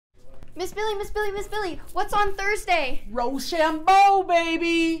Miss Billy, Miss Billy, Miss Billy, what's on Thursday? Ro-Sham-Bo,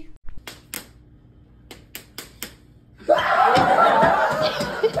 baby! What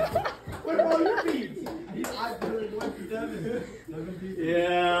about your feet?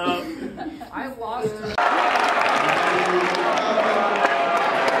 Yeah. I lost.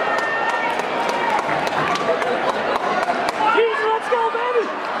 Let's go, baby!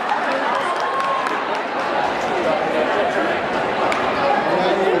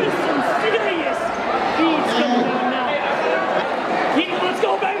 There is some serious beats going on now. Let's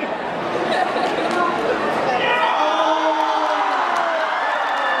go, baby!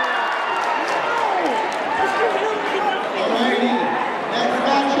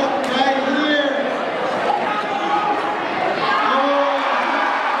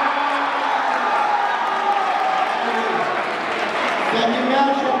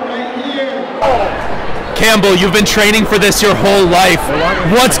 Campbell, you've been training for this your whole life.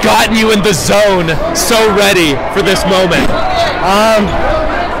 What's gotten you in the zone, so ready for this moment?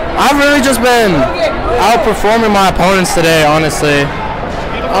 I've really just been outperforming my opponents today, honestly.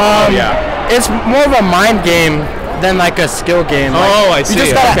 It's more of a mind game than like a skill game. Like, I see. You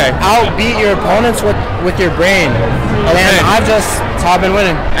just gotta outbeat your opponents with your brain. And I've been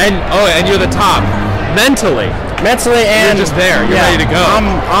winning. And you're the top mentally. Mentally, and you're just there. You're ready to go.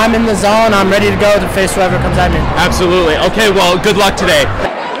 I'm in the zone. I'm ready to go to face whoever comes at me. Absolutely. Okay. Well, good luck today.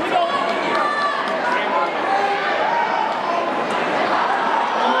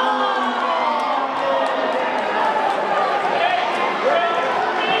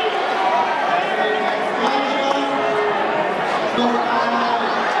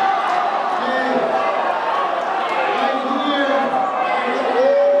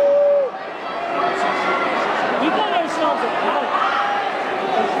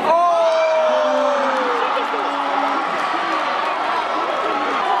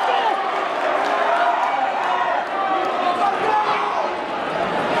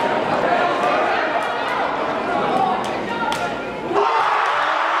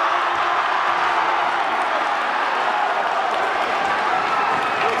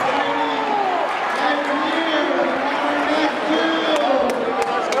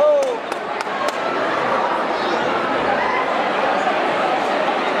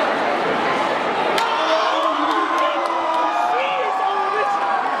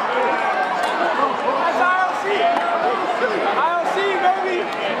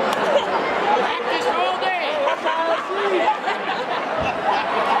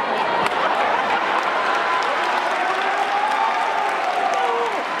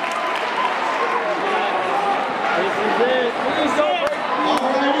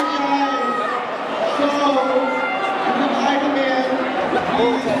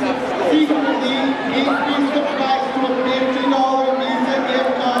 Secretly,